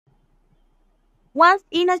Once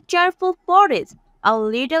in a cheerful forest, a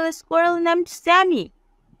little squirrel named Sammy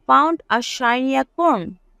found a shiny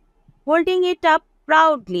acorn. Holding it up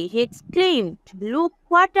proudly, he exclaimed, "Look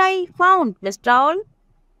what I found, Mr. Owl."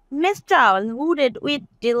 Mr. Owl hooted with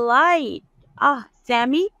delight. "Ah,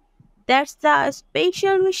 Sammy, that's the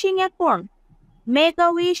special wishing acorn. Make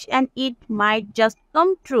a wish and it might just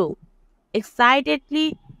come true."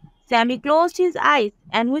 Excitedly, Sammy closed his eyes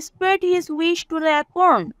and whispered his wish to the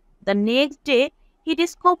acorn. The next day, he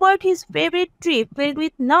discovered his favorite tree filled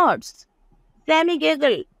with nuts. Sammy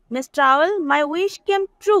giggled, "Mr. Owl, my wish came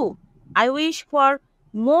true. I wish for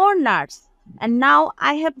more nuts, and now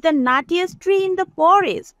I have the nuttiest tree in the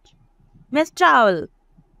forest." Mr. Owl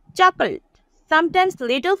chuckled, "Sometimes,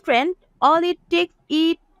 little friend, all it takes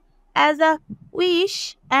is as a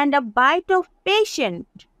wish and a bite of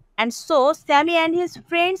patience." And so Sammy and his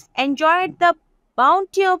friends enjoyed the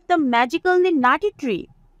bounty of the magically nutty tree,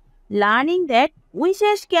 learning that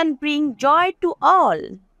wishes can bring joy to all.